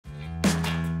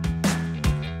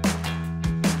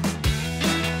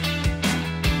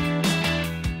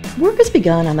Work has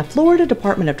begun on the Florida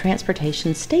Department of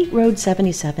Transportation State Road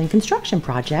 77 construction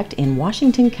project in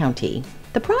Washington County.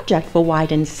 The project will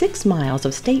widen 6 miles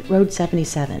of State Road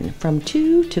 77 from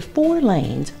 2 to 4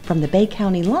 lanes from the Bay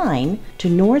County line to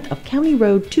north of County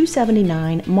Road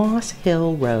 279 Moss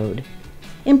Hill Road.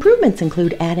 Improvements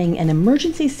include adding an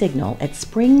emergency signal at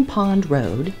Spring Pond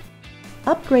Road,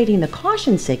 upgrading the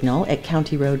caution signal at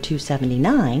County Road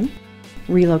 279,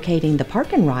 relocating the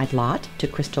park and ride lot to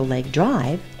Crystal Lake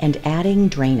Drive, and adding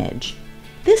drainage.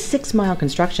 This 6-mile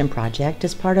construction project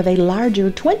is part of a larger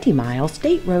 20-mile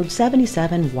State Road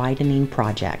 77 widening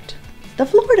project. The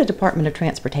Florida Department of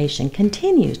Transportation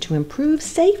continues to improve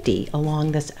safety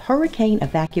along this hurricane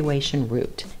evacuation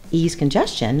route, ease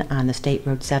congestion on the State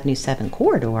Road 77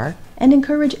 corridor, and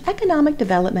encourage economic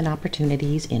development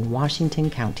opportunities in Washington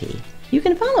County. You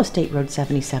can follow State Road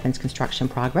 77's construction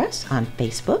progress on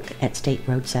Facebook at State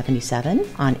Road 77,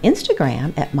 on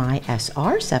Instagram at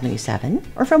MySR77,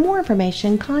 or for more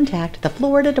information, contact the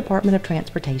Florida Department of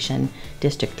Transportation,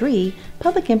 District 3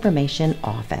 Public Information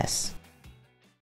Office.